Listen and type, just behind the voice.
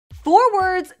4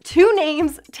 words, 2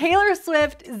 names, Taylor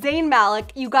Swift, Zayn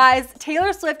Malik. You guys,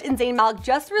 Taylor Swift and Zayn Malik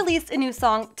just released a new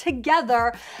song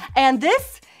together, and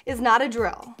this is not a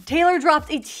drill. Taylor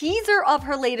dropped a teaser of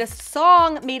her latest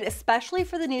song made especially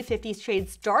for the new 50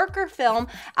 Shades Darker film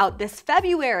out this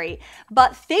February.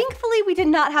 But thankfully we did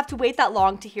not have to wait that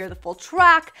long to hear the full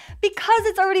track because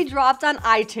it's already dropped on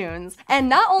iTunes. And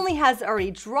not only has it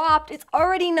already dropped, it's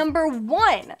already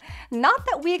 #1. Not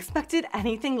that we expected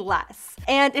anything less.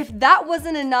 And if that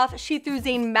wasn't enough, she threw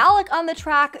Zayn Malik on the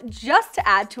track just to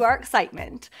add to our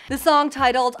excitement. The song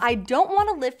titled I Don't Want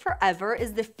to Live Forever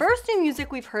is the first new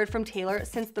music we've heard from Taylor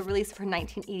since the release of her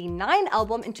 1989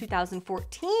 album in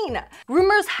 2014.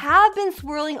 Rumors have been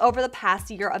swirling over the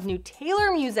past year of new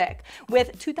Taylor music,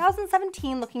 with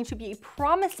 2017 looking to be a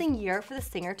promising year for the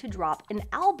singer to drop an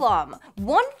album.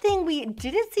 One thing we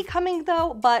didn't see coming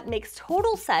though, but makes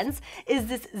total sense, is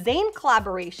this Zayn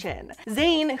collaboration.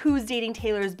 Zayn, who's dating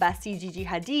Taylor's bestie Gigi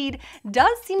Hadid,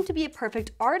 does seem to be a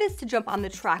perfect artist to jump on the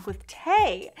track with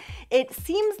Tay. It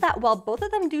seems that while both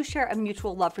of them do share a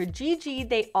mutual love for Gigi,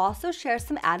 they also share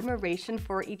some admiration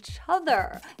for each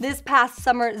other. This past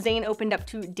summer, Zayn opened up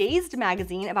to Dazed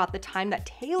magazine about the time that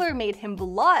Taylor made him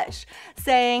blush,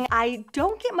 saying, I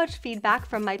don't get much feedback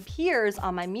from my peers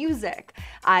on my music.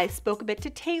 I spoke a bit to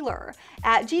Taylor.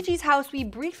 At Gigi's house, we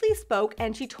briefly spoke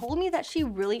and she told me that she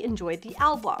really enjoyed the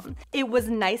album. It was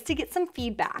nice to get some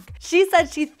feedback. She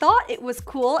said she thought it was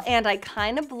cool and I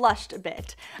kind of blushed a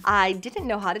bit. I didn't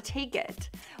know how to take it.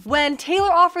 When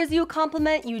Taylor offers you a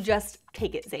compliment, you just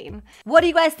take it, Zayn. What do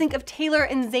you guys think of Taylor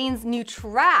and Zayn's new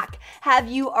track? Have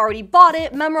you already bought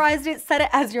it, memorized it, set it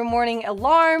as your morning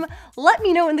alarm? Let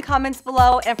me know in the comments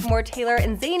below, and for more Taylor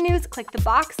and Zayn news, click the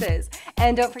boxes.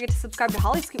 And don't forget to subscribe to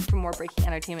Hollyscoop for more breaking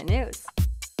entertainment news.